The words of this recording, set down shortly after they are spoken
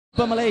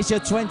For Malaysia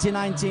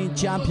 2019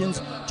 champions,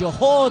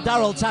 Johor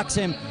Darul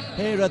Taksim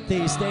here at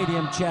the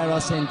Stadium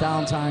Cheros in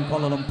downtown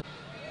Kuala Lumpur.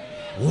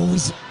 Oh,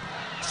 he's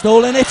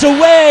stolen it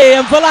away,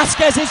 and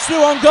Velasquez is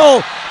through on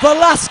goal.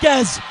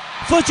 Velasquez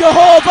for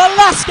Johor.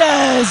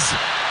 Velasquez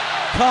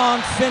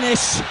can't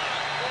finish.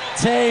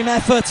 Tame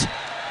effort.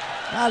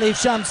 Alif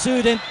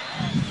Shamsuddin.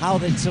 How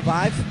they'd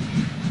survive.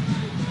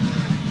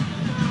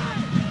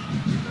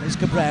 There's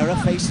Cabrera,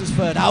 faces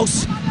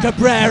Ferdhouse.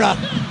 Cabrera.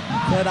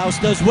 Ferdhouse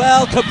does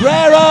well.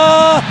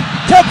 Cabrera!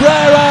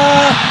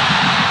 Cabrera!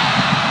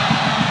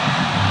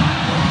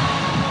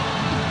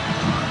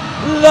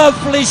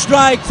 Lovely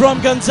strike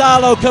from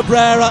Gonzalo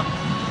Cabrera.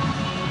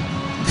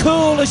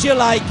 Cool as you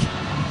like.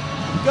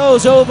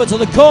 Goes over to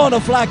the corner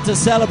flag to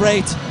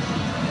celebrate.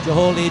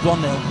 Johor lead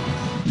 1-0.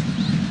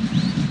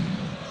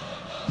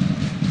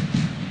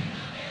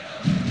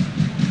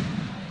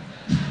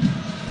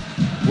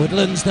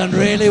 Woodland's done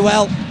really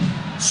well.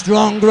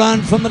 Strong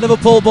run from the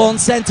Liverpool-born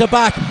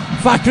centre-back,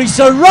 Fakhri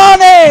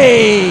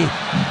Sarani!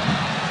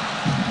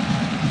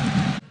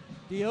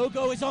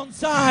 Diogo is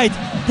onside.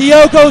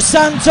 Diogo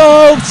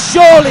Santos,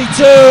 surely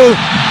two.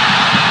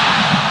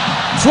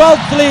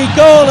 12th league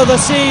goal of the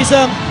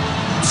season.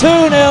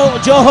 2-0,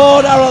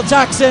 Johor Darul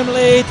Taksim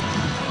lead.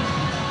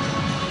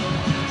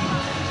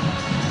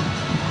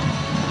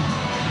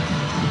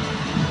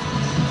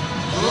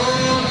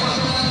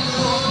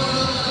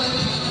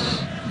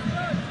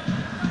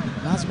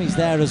 Nazmi's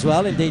there as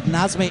well, indeed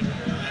Nazmi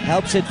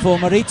helps it for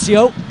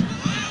Maurizio.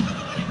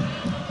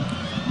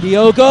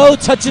 Diogo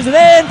touches it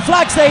in,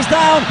 flag stays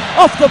down,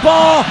 off the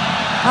bar,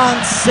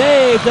 and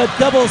saved, a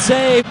double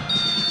save.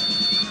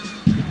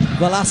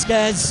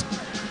 Velasquez,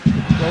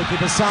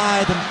 goalkeeper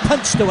side and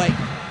punched away.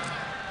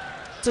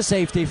 To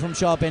safety from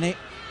Sharbini.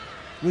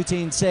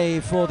 Routine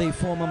save for the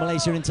former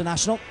Malaysia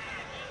international.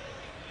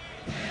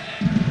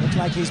 Looks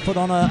like he's put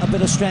on a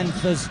bit of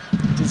strength as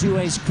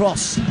Josue's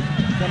cross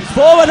comes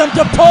forward, and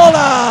De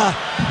Paula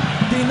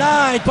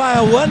denied by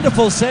a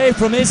wonderful save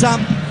from Izam,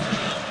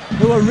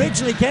 who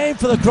originally came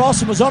for the cross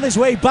and was on his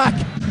way back.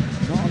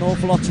 Not an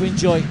awful lot to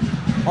enjoy.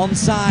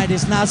 Onside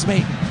is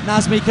Nazmi.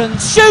 Nazmi can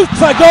shoot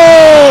for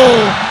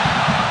goal!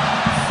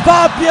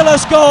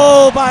 Fabulous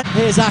goal by...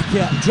 Here's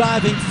Akia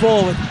driving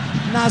forward.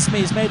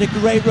 Nazmi's made a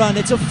great run.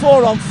 It's a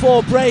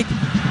 4-on-4 break.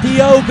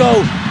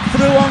 Diogo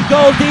through on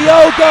goal.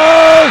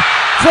 Diogo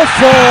for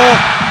 4.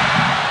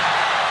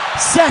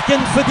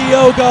 Second for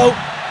Diogo.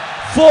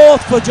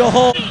 4th for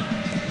Johor.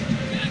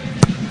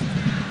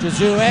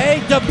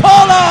 Josue, De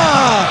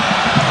Paula!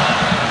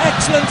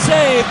 Excellent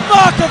save.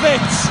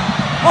 Markovic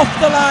off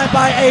the line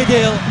by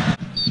Adil.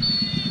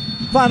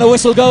 Final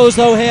whistle goes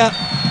though here.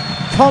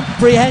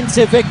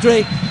 Comprehensive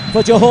victory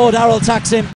for Johor Darul Taksim.